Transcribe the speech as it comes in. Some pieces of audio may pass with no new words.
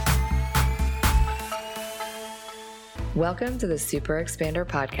Welcome to the Super Expander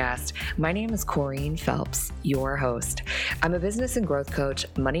podcast. My name is Corrine Phelps, your host. I'm a business and growth coach,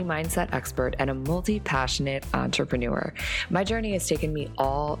 money mindset expert, and a multi-passionate entrepreneur. My journey has taken me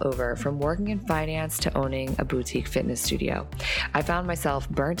all over, from working in finance to owning a boutique fitness studio. I found myself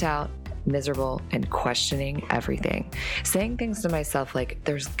burnt out, miserable, and questioning everything. Saying things to myself like,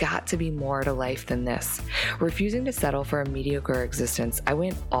 there's got to be more to life than this. Refusing to settle for a mediocre existence, I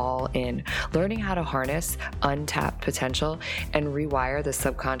went all in, learning how to harness untapped potential and rewire the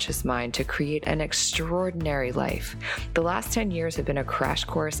subconscious mind to create an extraordinary life. The last 10 years have been a crash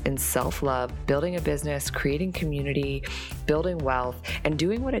course in self-love, building a business, creating community, building wealth, and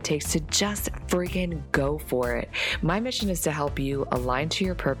doing what it takes to just freaking go for it. My mission is to help you align to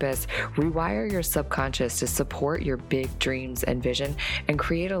your purpose, rewire your subconscious to support your big dreams and vision, and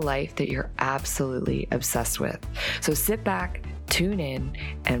create a life that you're absolutely obsessed with. So sit back, tune in,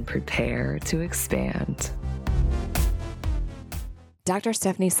 and prepare to expand. Dr.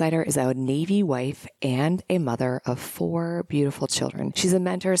 Stephanie Snyder is a Navy wife and a mother of 4 beautiful children. She's a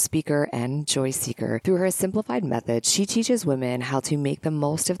mentor, speaker, and joy seeker. Through her simplified method, she teaches women how to make the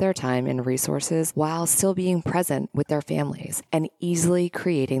most of their time and resources while still being present with their families and easily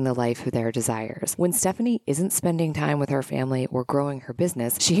creating the life of their desires. When Stephanie isn't spending time with her family or growing her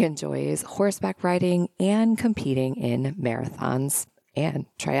business, she enjoys horseback riding and competing in marathons and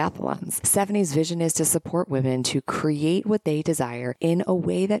triathlons. Stephanie's vision is to support women to create what they desire in a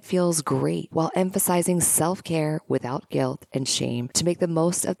way that feels great, while emphasizing self-care without guilt and shame to make the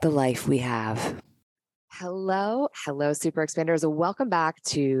most of the life we have. Hello, Super Expanders. Welcome back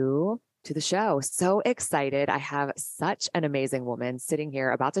to the show. So excited. I have such an amazing woman sitting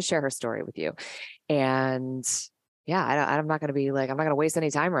here about to share her story with you. And yeah, I'm not going to be like, I'm not going to waste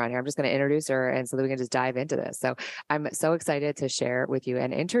any time around here. I'm just going to introduce her, and so that we can just dive into this. So I'm so excited to share with you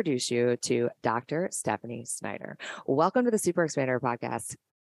and introduce you to Dr. Stephanie Snyder. Welcome to the Super Expander podcast.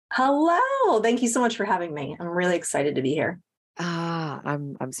 Hello. Thank you so much for having me. I'm really excited to be here.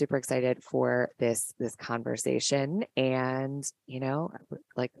 I'm super excited for this conversation. And,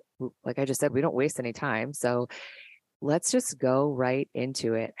 like I just said, we don't waste any time. So let's just go right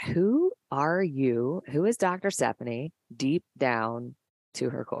into it. Who are you? Who is Dr. Stephanie deep down to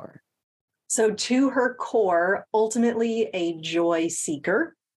her core? So to her core, ultimately a joy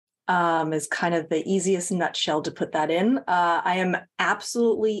seeker is kind of the easiest nutshell to put that in. I am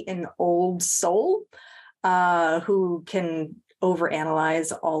absolutely an old soul who can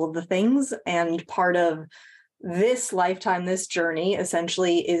overanalyze all of the things. And part of this lifetime, this journey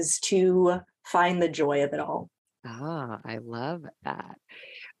essentially is to find the joy of it all. I love that.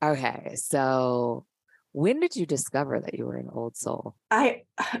 Okay. So when did you discover that you were an old soul? I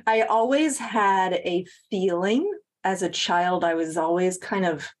always had a feeling as a child. I was always kind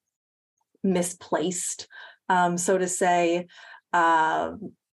of misplaced, so to say. I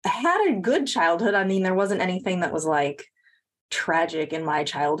had a good childhood. I mean, there wasn't anything that was like tragic in my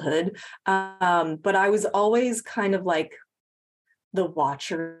childhood. But I was always kind of like the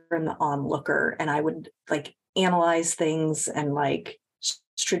watcher and the onlooker. And I would like analyze things and like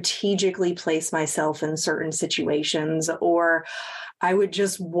strategically place myself in certain situations, or I would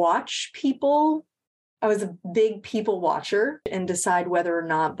just watch people. I was a big people watcher and decide whether or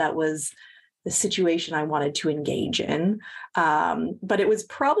not that was the situation I wanted to engage in. But it was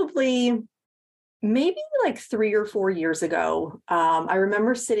probably maybe like 3 or 4 years ago. I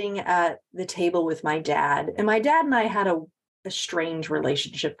remember sitting at the table with my dad, and my dad and I had a strange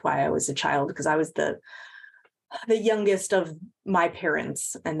relationship while I was a child, because I was the youngest of my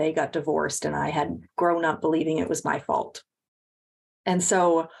parents, and they got divorced, and I had grown up believing it was my fault. And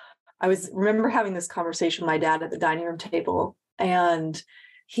so I remember having this conversation with my dad at the dining room table, and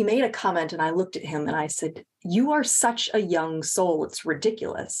he made a comment, and I looked at him and I said, "You are such a young soul. It's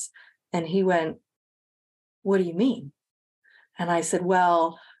ridiculous." And he went, "What do you mean?" And I said,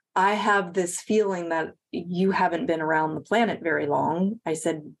 "Well, I have this feeling that you haven't been around the planet very long." I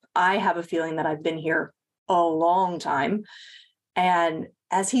said, "I have a feeling that I've been here a long time." And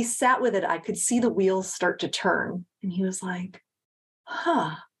as he sat with it, I could see the wheels start to turn. And he was like,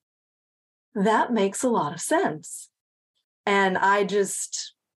 "Huh, that makes a lot of sense." And I've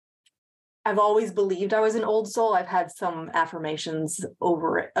always believed I was an old soul. I've had some affirmations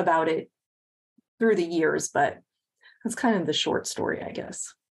about it through the years, but that's kind of the short story, I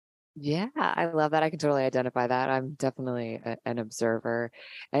guess. Yeah, I love that. I can totally identify that. I'm definitely an observer.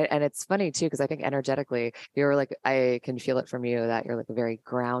 And it's funny too, because I think energetically, you're like, I can feel it from you that you're like a very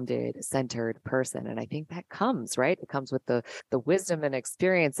grounded, centered person. And I think that comes, right? It comes with the wisdom and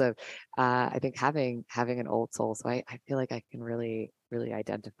experience of, I think having an old soul. So I feel like I can really, really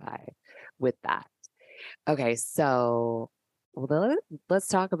identify with that. Okay, so let's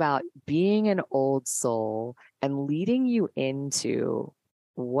talk about being an old soul and leading you into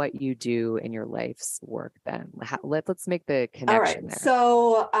what you do in your life's work then. Let's make the All right. connection there.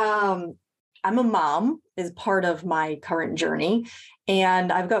 So I'm a mom is part of my current journey,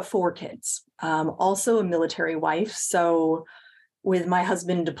 and I've got 4 kids. Also a military wife. So with my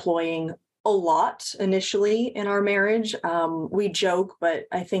husband deploying a lot initially in our marriage, we joke, but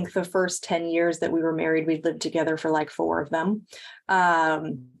I think the first 10 years that we were married, we lived together for like 4 of them.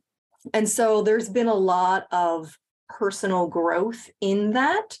 And so there's been a lot of personal growth in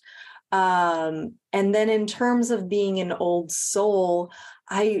that. And then in terms of being an old soul,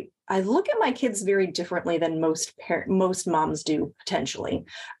 I look at my kids very differently than most moms do potentially.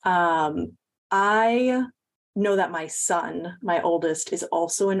 I know that my son, my oldest, is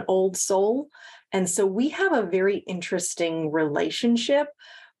also an old soul, and so we have a very interesting relationship.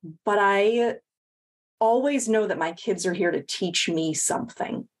 But I always know that my kids are here to teach me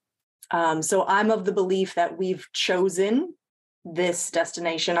something. So I'm of the belief that we've chosen this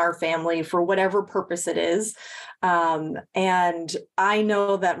destination, our family, for whatever purpose it is. And I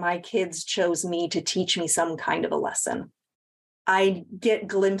know that my kids chose me to teach me some kind of a lesson. I get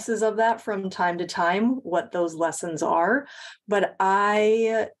glimpses of that from time to time, what those lessons are, but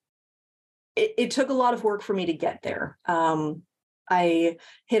it took a lot of work for me to get there. I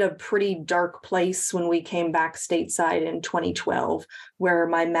hit a pretty dark place when we came back stateside in 2012, where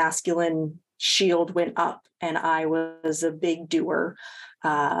my masculine shield went up and I was a big doer.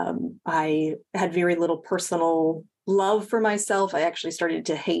 I had very little personal love for myself. I actually started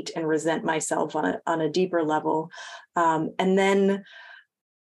to hate and resent myself on a deeper level. And then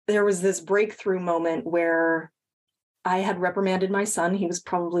there was this breakthrough moment where I had reprimanded my son. He was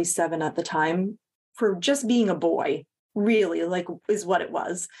probably 7 at the time for just being a boy, really, like, is what it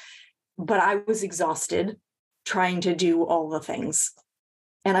was. But I was exhausted trying to do all the things.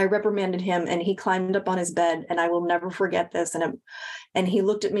 And I reprimanded him and he climbed up on his bed, and I will never forget this. And he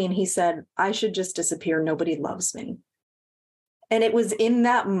looked at me and he said, "I should just disappear. Nobody loves me." And it was in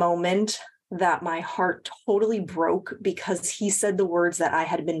that moment that my heart totally broke, because he said the words that I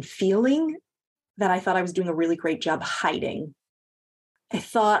had been feeling that I thought I was doing a really great job hiding. I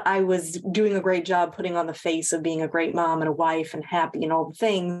thought I was doing a great job putting on the face of being a great mom and a wife and happy and all the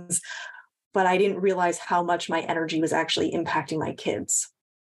things, but I didn't realize how much my energy was actually impacting my kids.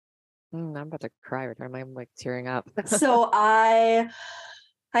 I'm about to cry right now. I'm like tearing up. So I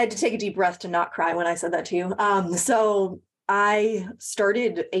had to take a deep breath to not cry when I said that to you. So I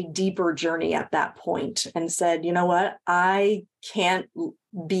started a deeper journey at that point and said, you know what? I can't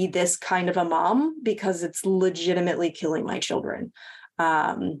be this kind of a mom because it's legitimately killing my children.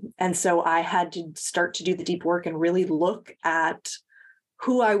 And so I had to start to do the deep work and really look at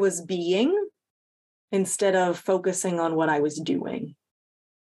who I was being instead of focusing on what I was doing.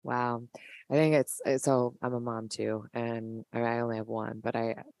 Wow. I think it's so I'm a mom too, and I only have one, but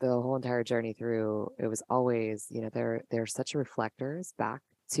the whole entire journey through, it was always, they're such reflectors back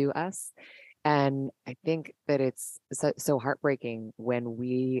to us. And I think that it's so heartbreaking when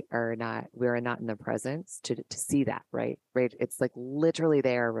we are not in the presence to see that, right? Right. It's like literally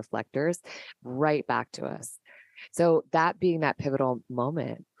they are reflectors right back to us. So that being that pivotal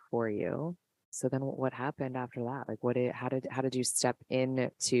moment for you. So then what happened after that? Like how did you step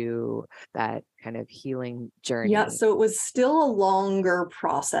into that kind of healing journey? Yeah, so it was still a longer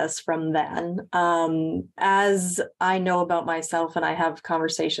process from then. As I know about myself, and I have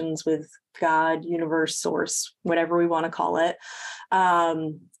conversations with God, universe, source, whatever we want to call it.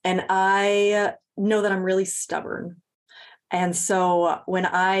 And I know that I'm really stubborn. And so when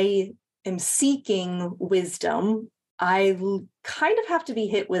I am seeking wisdom, kind of have to be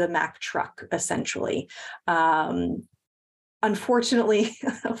hit with a Mack truck, essentially. Unfortunately,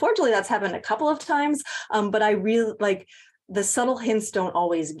 that's happened a couple of times, but I really like the subtle hints don't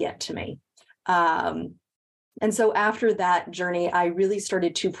always get to me. And so after that journey, I really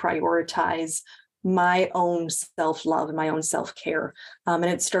started to prioritize my own self-love and my own self-care. And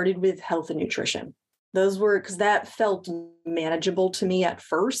it started with health and nutrition. Those were because that felt manageable to me at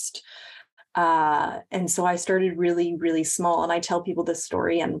first. And so I started really, really small. And I tell people this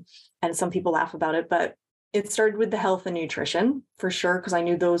story, and some people laugh about it, but it started with the health and nutrition for sure, because I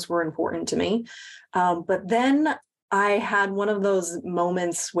knew those were important to me. But then I had one of those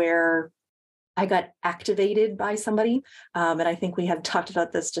moments where I got activated by somebody. And I think we had talked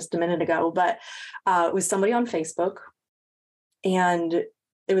about this just a minute ago, but it was somebody on Facebook. And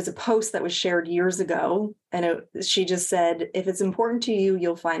it was a post that was shared years ago. And she just said, if it's important to you,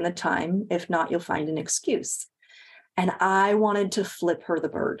 you'll find the time. If not, you'll find an excuse. And I wanted to flip her the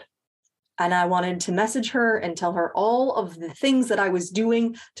bird. And I wanted to message her and tell her all of the things that I was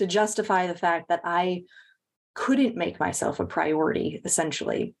doing to justify the fact that I couldn't make myself a priority,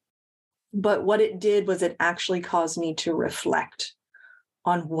 essentially. But what it did was it actually caused me to reflect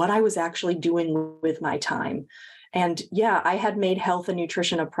on what I was actually doing with my time. And yeah, I had made health and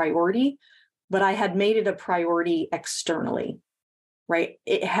nutrition a priority, but I had made it a priority externally, right?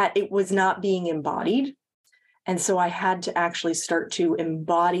 It was not being embodied. And so I had to actually start to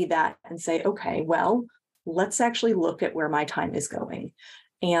embody that and say, okay, well, let's actually look at where my time is going.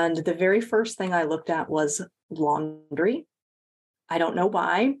 And the very first thing I looked at was laundry. I don't know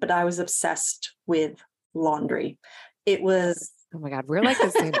why, but I was obsessed with laundry. It was Oh my God, we're like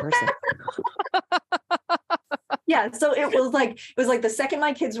the same person. Yeah. So it was like the second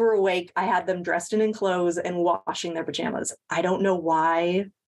my kids were awake, I had them dressed in clothes and washing their pajamas. I don't know why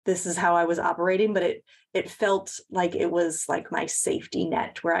this is how I was operating, but it felt like it was like my safety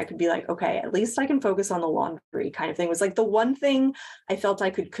net where I could be like, okay, at least I can focus on the laundry kind of thing. It was like the one thing I felt I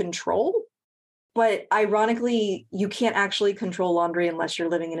could control. But ironically, you can't actually control laundry unless you're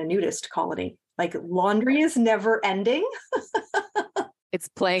living in a nudist colony. Like laundry is never ending. It's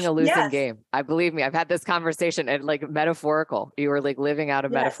playing a losing Yes. game. I believe me. I've had this conversation and like metaphorical. You were like living out a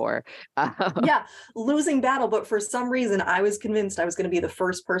Yes. metaphor. Yeah, losing battle. But for some reason, I was convinced I was going to be the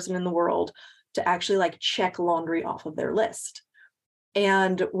first person in the world to actually like check laundry off of their list.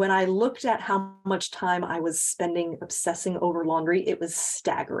 And when I looked at how much time I was spending obsessing over laundry, it was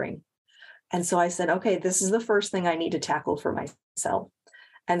staggering. And so I said, okay, this is the first thing I need to tackle for myself.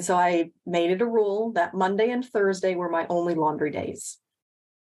 And so I made it a rule that Monday and Thursday were my only laundry days.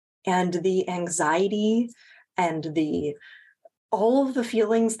 And the anxiety and all of the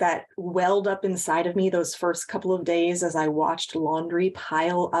feelings that welled up inside of me those first couple of days as I watched laundry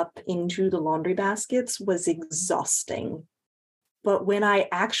pile up into the laundry baskets was exhausting. But when I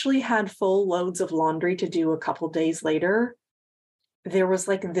actually had full loads of laundry to do a couple days later, there was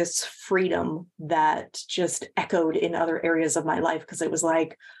like this freedom that just echoed in other areas of my life because it was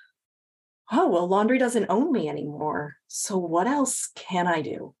like, oh, well, laundry doesn't own me anymore. So what else can I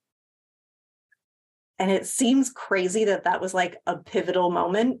do? And it seems crazy that that was like a pivotal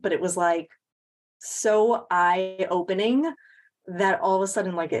moment, but it was like so eye-opening that all of a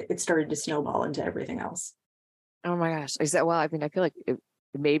sudden, like it started to snowball into everything else. Oh my gosh. I said, well, I mean, I feel like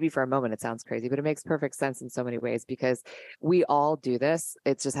maybe for a moment it sounds crazy, but it makes perfect sense in so many ways because we all do this.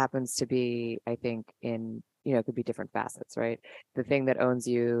 It just happens to be, I think, it could be different facets, right? The thing that owns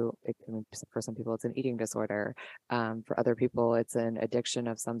you, for some people, it's an eating disorder. For other people, it's an addiction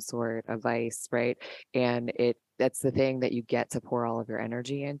of some sort, a vice, right? And that's the thing that you get to pour all of your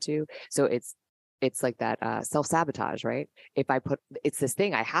energy into. So it's like that self-sabotage, right? It's this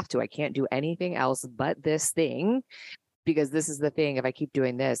thing I can't do anything else but this thing because this is the thing. If I keep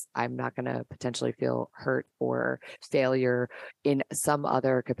doing this, I'm not going to potentially feel hurt or failure in some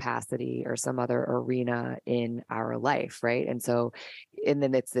other capacity or some other arena in our life. Right. And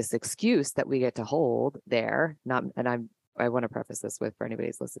then it's this excuse that we get to hold there. I want to preface this with, for anybody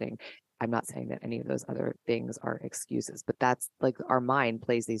who's listening, I'm not saying that any of those other things are excuses, but that's like our mind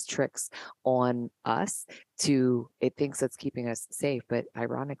plays these tricks on us it thinks it's keeping us safe, but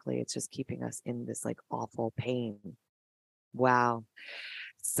ironically, it's just keeping us in this like awful pain. Wow.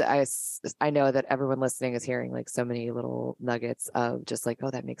 So I know that everyone listening is hearing like so many little nuggets of just like, oh,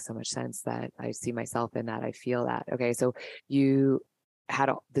 that makes so much sense that I see myself in that. I feel that. Okay. So you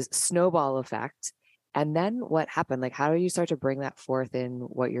had this snowball effect. And then what happened? Like, how do you start to bring that forth in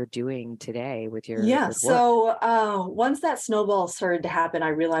what you're doing today with your Yeah. with work? So once that snowball started to happen, I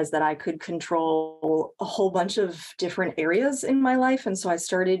realized that I could control a whole bunch of different areas in my life. And so I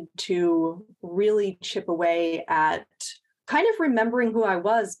started to really chip away at kind of remembering who I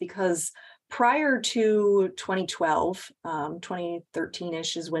was because prior to 2012,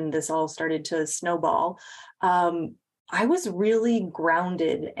 2013-ish is when this all started to snowball. I was really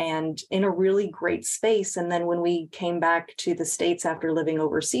grounded and in a really great space. And then when we came back to the States after living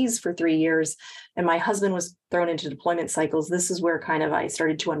overseas for 3 years, and my husband was thrown into deployment cycles, this is where kind of I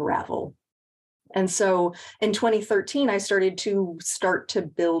started to unravel. And so in 2013, I started to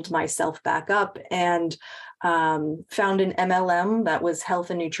build myself back up and found an MLM that was health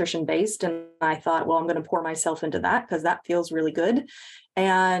and nutrition based. And I thought, well, I'm going to pour myself into that because that feels really good.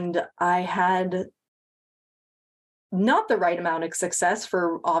 And I had not the right amount of success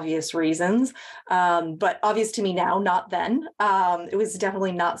for obvious reasons, but obvious to me now, not then. It was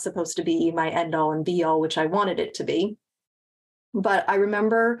definitely not supposed to be my end all and be all, which I wanted it to be. But I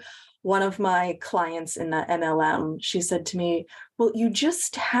remember one of my clients in the MLM, she said to me, well, you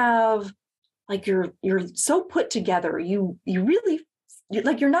just have like, you're so put together. You really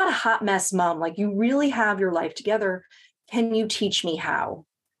you're not a hot mess mom. Like, you really have your life together. Can you teach me how?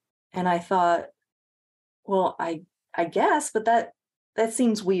 And I thought, well, I guess, but that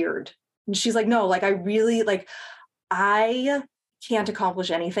seems weird. And she's like, no, like, I really, like, I can't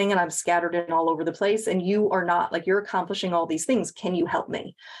accomplish anything and I'm scattered in all over the place. And you are not, like, you're accomplishing all these things. Can you help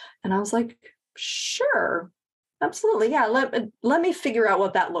me? And I was like, sure, absolutely. Yeah. Let me figure out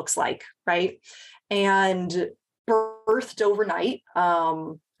what that looks like. Right. And birthed overnight.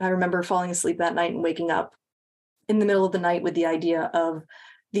 I remember falling asleep that night and waking up in the middle of the night with the idea of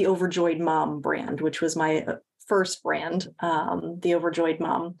the Overjoyed Mom brand, which was my first brand, the Overjoyed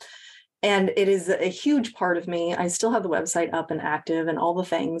Mom. And it is a huge part of me. I still have the website up and active and all the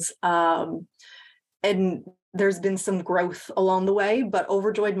things. And there's been some growth along the way, but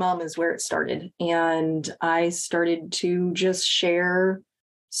Overjoyed Mom is where it started. And I started to just share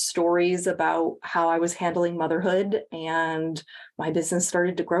stories about how I was handling motherhood, and my business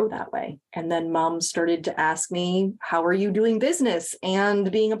started to grow that way. And then moms started to ask me, how are you doing business and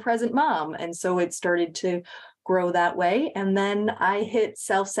being a present mom? And so it started to grow that way. And then I hit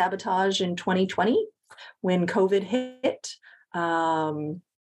self-sabotage in 2020 when COVID hit.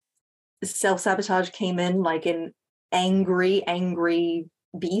 Self-sabotage came in like an angry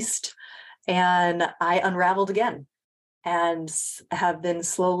beast, and I unraveled again and have been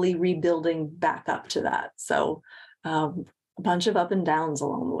slowly rebuilding back up to that. So a bunch of up and downs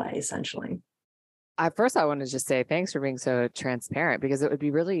along the way, essentially. First, I want to just say thanks for being so transparent, because it would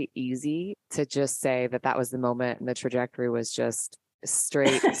be really easy to just say that that was the moment and the trajectory was just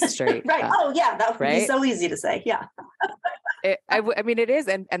straight right. up, Oh, yeah. That would right? be so easy to say. Yeah. I mean, it is.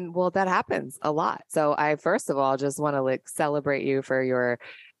 And well, that happens a lot. So I, first of all, just want to like celebrate you for your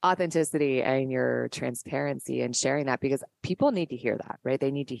authenticity and your transparency and sharing that, because people need to hear that, right?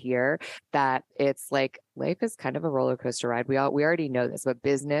 They need to hear that it's like life is kind of a roller coaster ride. We already know this, but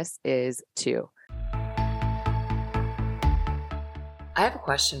business is too. I have a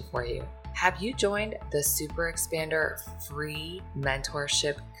question for you. Have you joined the Super Expander free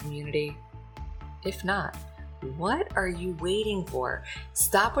mentorship community? If not, what are you waiting for?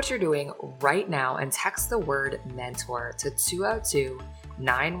 Stop what you're doing right now and text the word mentor to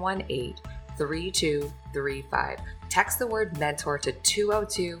 202-918-3235. Text the word mentor to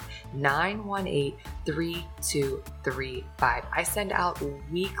 202-918-3235. I send out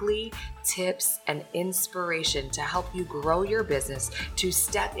weekly tips and inspiration to help you grow your business, to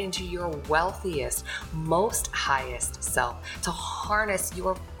step into your wealthiest, most highest self, to harness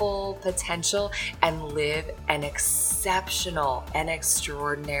your full potential and live an exceptional and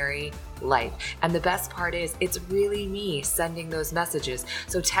extraordinary life. And the best part is, it's really me sending those messages.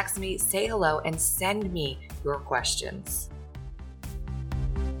 So text me, say hello, and send me your questions.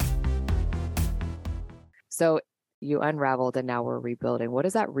 So you unraveled and now we're rebuilding. What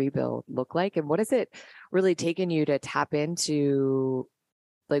does that rebuild look like? And what has it really taken you to tap into,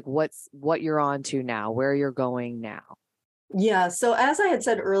 like what you're on to now, where you're going now? Yeah. So as I had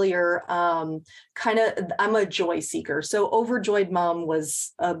said earlier, I'm a joy seeker. So Overjoyed Mom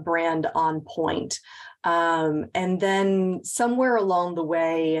was a brand on point. And then somewhere along the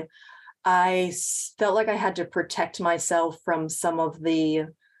way, I felt like I had to protect myself from some of the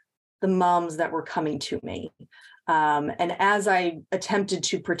moms that were coming to me. And as I attempted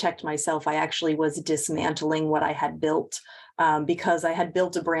to protect myself, I actually was dismantling what I had built, because I had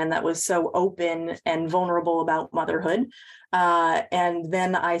built a brand that was so open and vulnerable about motherhood. And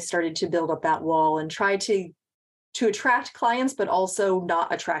then I started to build up that wall and try to attract clients, but also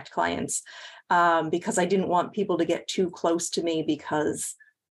not attract clients, because I didn't want people to get too close to me, because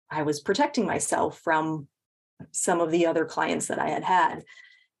I was protecting myself from some of the other clients that I had had.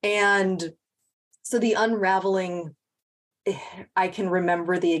 And so the unraveling, I can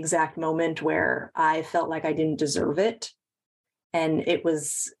remember the exact moment where I felt like I didn't deserve it. And it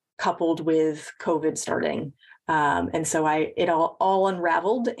was coupled with COVID starting. And so it all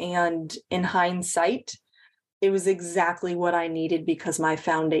unraveled. And in hindsight, it was exactly what I needed, because my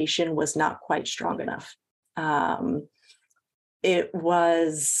foundation was not quite strong enough. It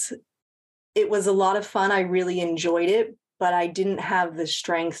was a lot of fun. I really enjoyed it, but I didn't have the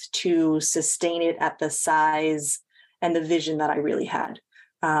strength to sustain it at the size and the vision that I really had.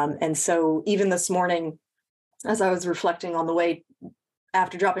 And so even this morning, as I was reflecting on the way,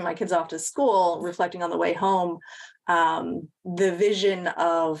 after dropping my kids off to school, reflecting on the way home, the vision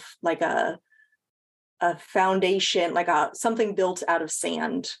of like a foundation, like something built out of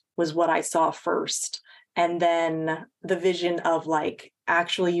sand was what I saw first. And then the vision of like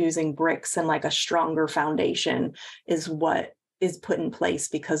actually using bricks and like a stronger foundation is what is put in place,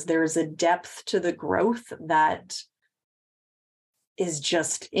 because there's a depth to the growth that is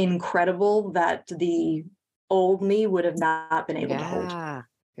just incredible that the old me would have not been able to hold. Yeah,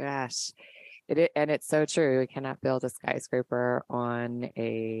 gosh. And it's so true. We cannot build a skyscraper on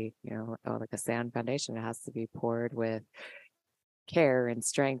like a sand foundation. It has to be poured with care and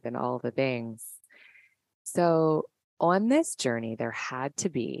strength and all the things. So on this journey, there had to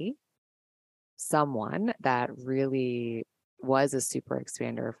be someone that really was a super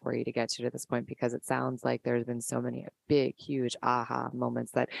expander for you to get you to this point, because it sounds like there's been so many big, huge aha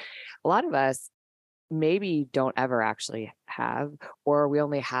moments that a lot of us maybe don't ever actually have, or we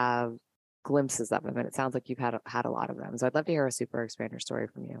only have glimpses of them. And it sounds like you've had a lot of them. So I'd love to hear a super expander story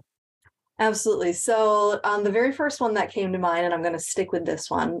from you. Absolutely. So the very first one that came to mind, and I'm going to stick with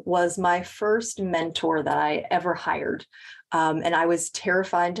this one, was my first mentor that I ever hired. And I was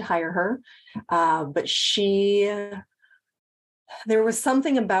terrified to hire her. But there was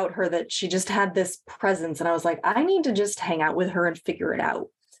something about her that she just had this presence. And I was like, I need to just hang out with her and figure it out.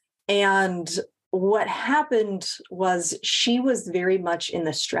 And what happened was she was very much in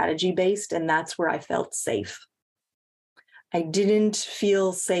the strategy based, and that's where I felt safe. I didn't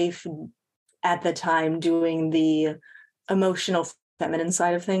feel safe at the time doing the emotional feminine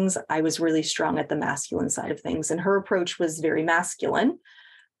side of things. I was really strong at the masculine side of things, and her approach was very masculine.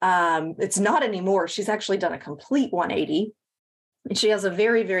 It's not anymore. She's actually done a complete 180. And she has a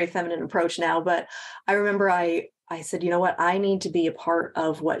very, very feminine approach now. But I remember I said, you know what? I need to be a part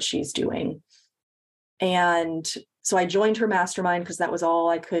of what she's doing. And so I joined her mastermind because that was all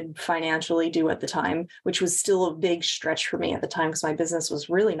I could financially do at the time, which was still a big stretch for me at the time because my business was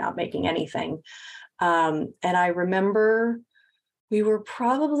really not making anything. And I remember we were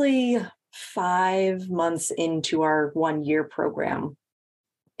probably 5 months into our 1-year program.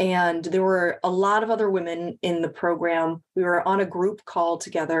 And there were a lot of other women in the program. We were on a group call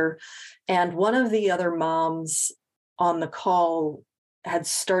together. And one of the other moms on the call had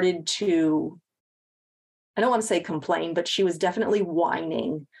started to, I don't want to say complain, but she was definitely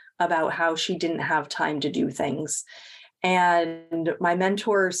whining about how she didn't have time to do things. And my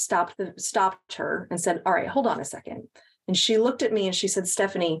mentor stopped her and said, all right, hold on a second. And she looked at me and she said,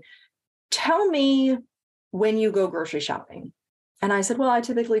 Stephanie, tell me when you go grocery shopping. And I said, well, I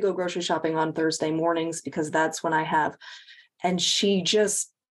typically go grocery shopping on Thursday mornings because that's when I have. And she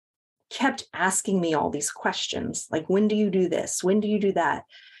just kept asking me all these questions, like, when do you do this? When do you do that?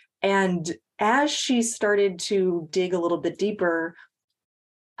 And as she started to dig a little bit deeper,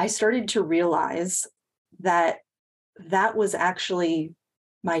 I started to realize that that was actually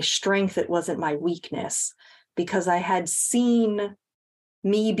my strength. It wasn't my weakness, because I had seen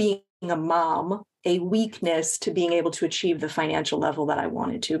me being a mom a weakness to being able to achieve the financial level that I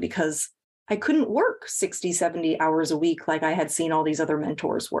wanted to, because I couldn't work 60, 70 hours a week like I had seen all these other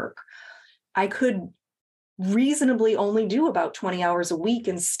mentors work. I could reasonably only do about 20 hours a week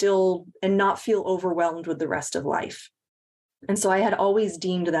and not feel overwhelmed with the rest of life. And so I had always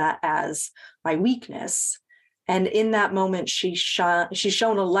deemed that as my weakness. And in that moment, she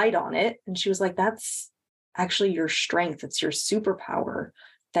shone a light on it. And she was like, that's actually your strength. It's your superpower,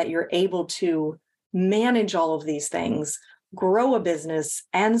 that you're able to manage all of these things, grow a business,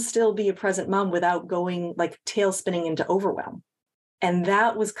 and still be a present mom without going like tail spinning into overwhelm. And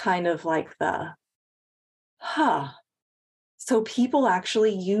that was kind of like so people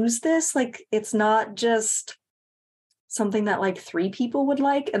actually use this. Like, it's not just something that like 3 people would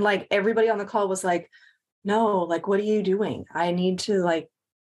like. And like everybody on the call was like, no, like, what are you doing? I need to like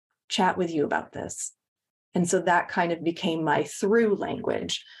chat with you about this. And so that kind of became my through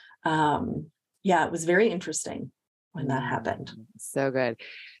language. It was very interesting when that happened. So good.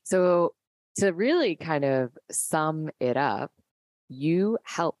 So to really kind of sum it up, you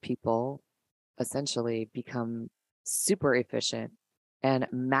help people essentially become super efficient and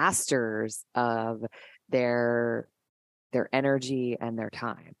masters of their energy and their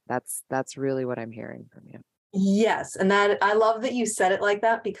time. That's really what I'm hearing from you. Yes. And that I love that you said it like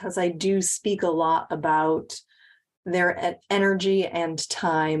that, because I do speak a lot about their energy and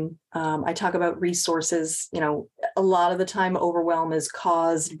time. I talk about resources. A lot of the time overwhelm is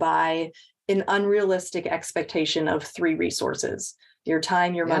caused by an unrealistic expectation of 3 resources: your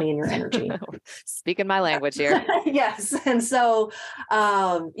time, your money, and your energy. Speaking my language here. Yes. And so,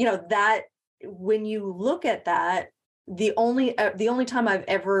 that when you look at that, the only time I've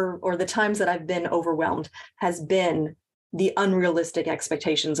ever, or the times that I've been overwhelmed, has been the unrealistic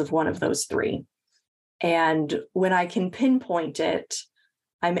expectations of one of those 3. And when I can pinpoint it,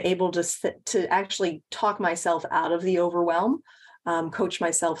 I'm able to actually talk myself out of the overwhelm, coach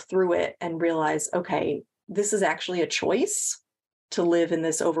myself through it, and realize, okay, this is actually a choice to live in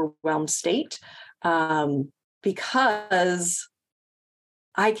this overwhelmed state, because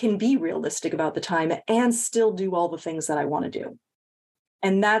I can be realistic about the time and still do all the things that I want to do.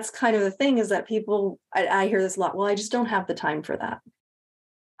 And that's kind of the thing, is that people, I hear this a lot. Well, I just don't have the time for that.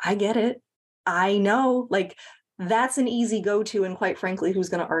 I get it. I know, like, that's an easy go-to. And quite frankly, who's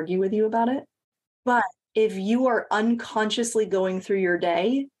going to argue with you about it? But if you are unconsciously going through your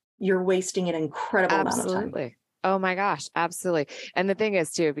day, you're wasting an incredible amount of time. Absolutely. Oh my gosh, absolutely. And the thing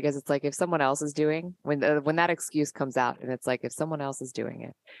is too, because it's like, if someone else is doing, when that excuse comes out, and it's like, if someone else is doing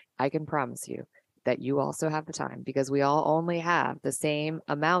it, I can promise you that you also have the time, because we all only have the same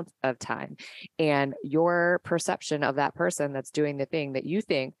amount of time. And your perception of that person that's doing the thing that you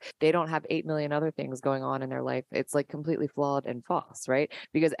think they don't have 8 million other things going on in their life, it's like completely flawed and false, right?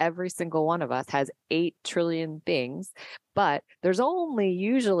 Because every single one of us has 8 trillion things, but there's only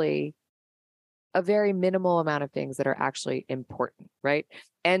usually a very minimal amount of things that are actually important, right?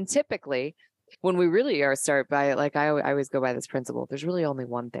 And typically, when we really start by, like, I always go by this principle, there's really only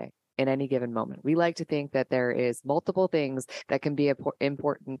one thing in any given moment. We like to think that there is multiple things that can be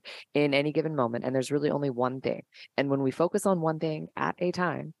important in any given moment, and there's really only one thing. And when we focus on one thing at a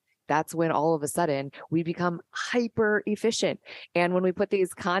time, that's when all of a sudden we become hyper efficient. And when we put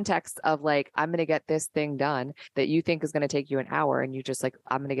these contexts of, like, I'm going to get this thing done that you think is going to take you an hour, and you just like,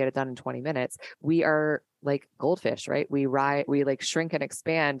 I'm going to get it done in 20 minutes. We are like goldfish, right? We like shrink and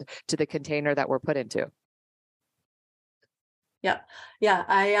expand to the container that we're put into. Yeah. Yeah.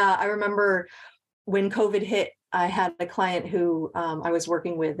 I remember when COVID hit, I had a client who I was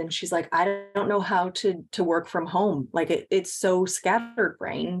working with, and she's like, I don't know how to work from home. Like, it's so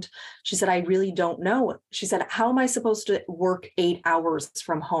scatterbrained. She said, I really don't know. She said, how am I supposed to work 8 hours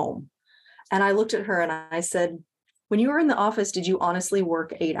from home? And I looked at her and I said, when you were in the office, did you honestly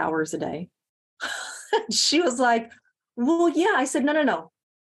work 8 hours a day? She was like, well, yeah. I said, no.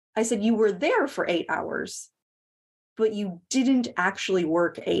 I said, you were there for 8 hours, but you didn't actually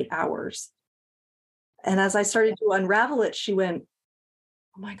work 8 hours. And as I started to unravel it, she went,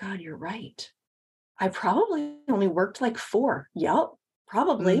 oh my God, you're right. I probably only worked like 4. Yep,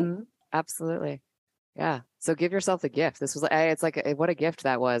 probably. Mm-hmm. Absolutely. Yeah. So give yourself the gift. This was, it's like, what a gift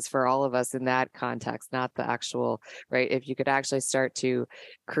that was for all of us in that context, not the actual, right? If you could actually start to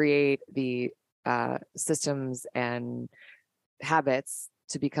create the systems and habits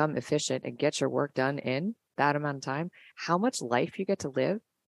to become efficient and get your work done in that amount of time, how much life you get to live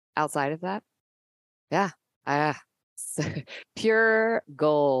outside of that. Yeah. Pure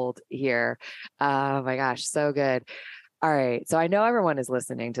gold here. Oh my gosh. So good. All right. So I know everyone is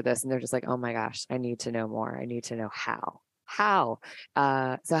listening to this and they're just like, oh my gosh, I need to know more. I need to know how.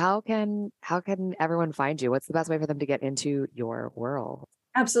 So how can everyone find you? What's the best way for them to get into your world?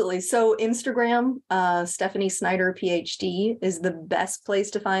 Absolutely. So Instagram, Stephanie Snyder, PhD, is the best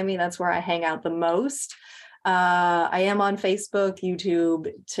place to find me. That's where I hang out the most. I am on Facebook,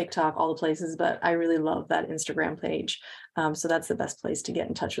 YouTube, TikTok, all the places, but I really love that Instagram page. So that's the best place to get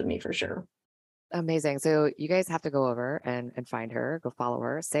in touch with me for sure. Amazing. So you guys have to go over and find her, go follow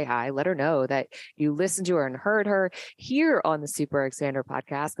her, say hi, let her know that you listened to her and heard her here on the Super Expander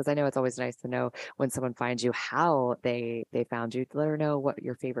podcast. Cause I know it's always nice to know when someone finds you, how they found you. Let her know what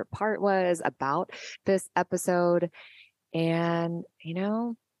your favorite part was about this episode. And,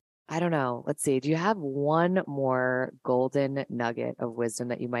 I don't know. Let's see. Do you have one more golden nugget of wisdom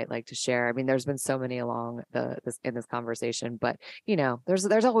that you might like to share? I mean, there's been so many along in this conversation, but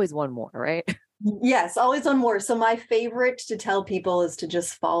there's always one more, right? Yes, always on more. So my favorite to tell people is to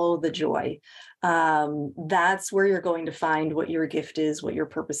just follow the joy. That's where you're going to find what your gift is, what your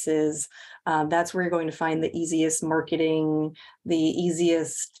purpose is. That's where you're going to find the easiest marketing, the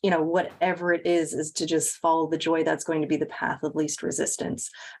easiest, whatever it is to just follow the joy. That's going to be the path of least resistance.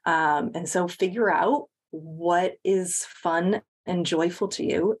 And so figure out what is fun and joyful to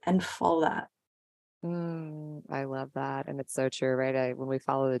you and follow that. I love that. And it's so true, right? When we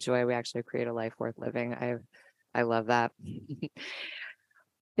follow the joy, we actually create a life worth living. I love that.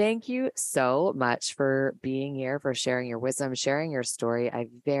 Thank you so much for being here, for sharing your wisdom, sharing your story. I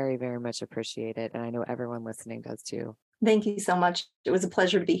very, very much appreciate it. And I know everyone listening does too. Thank you so much. It was a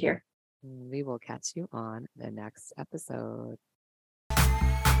pleasure to be here. We will catch you on the next episode.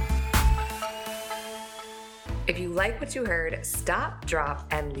 If you like what you heard, stop, drop,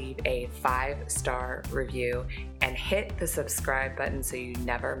 and leave a 5-star review and hit the subscribe button so you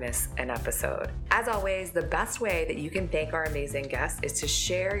never miss an episode. As always, the best way that you can thank our amazing guests is to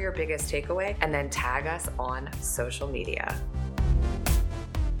share your biggest takeaway and then tag us on social media.